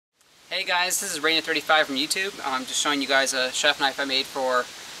Hey guys, this is Raina35 from YouTube. I'm just showing you guys a chef knife I made for a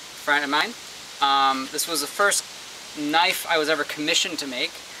friend of mine. This was the first knife I was ever commissioned to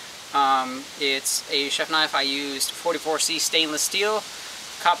make. It's a chef knife. I used 44C stainless steel,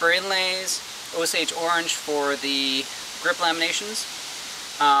 copper inlays, Osage orange for the grip laminations.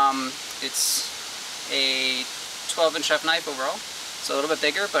 It's a 12-inch chef knife overall, so a little bit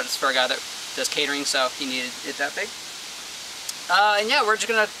bigger, but it's for a guy that does catering, so he needed it that big. And yeah, we're just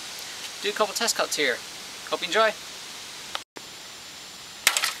gonna do a couple test cuts here. Hope you enjoy.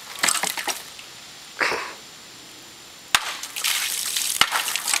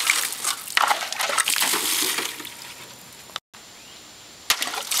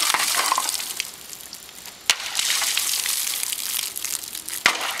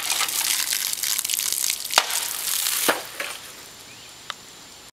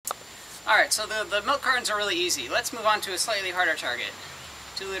 Alright, so the milk cartons are really easy. Let's move on to a slightly harder target.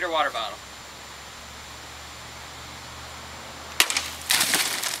 2-liter water bottle.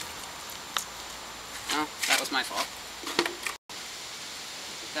 Oh, that was my fault.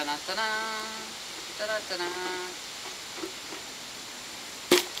 Da-da-da-da, da-da-da-da.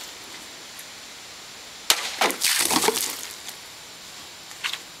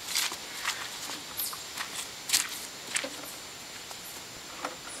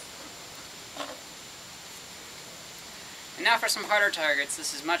 And now for some harder targets.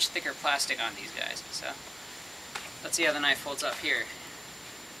 This is much thicker plastic on these guys, so let's see how the knife holds up here.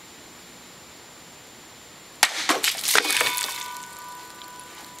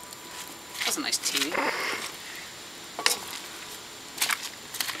 That's a nice teeny. Right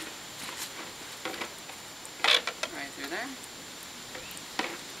through there.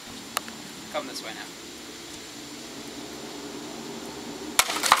 Come this way now.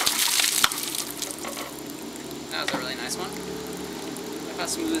 That was a really nice one. Look how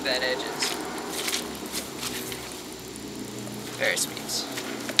smooth that edge is. Very sweet.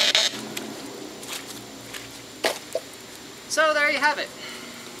 So there you have it.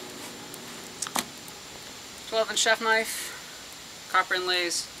 12-inch chef knife, copper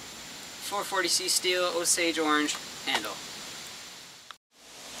inlays, 440C steel, Osage orange handle.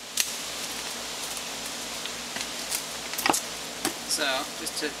 So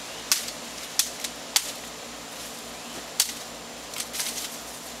just to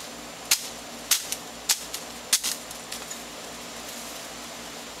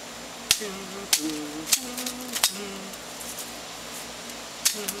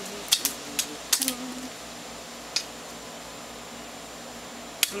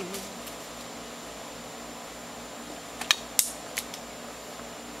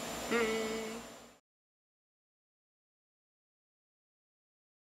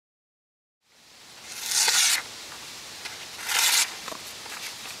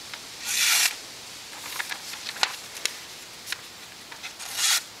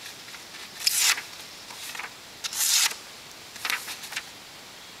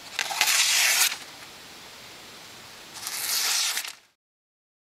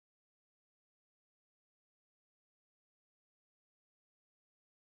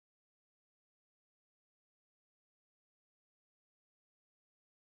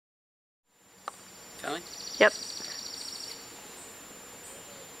Kelly? Yep.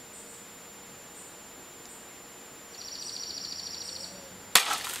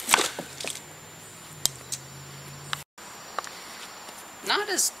 Not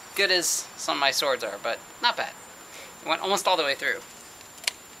as good as some of my swords are, but not bad. It went almost all the way through.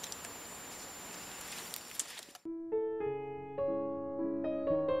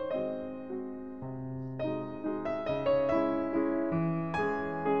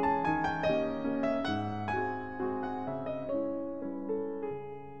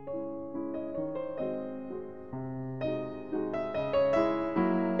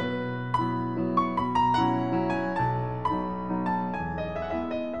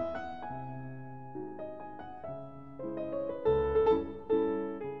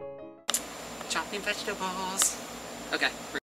 Chopping vegetables. Okay.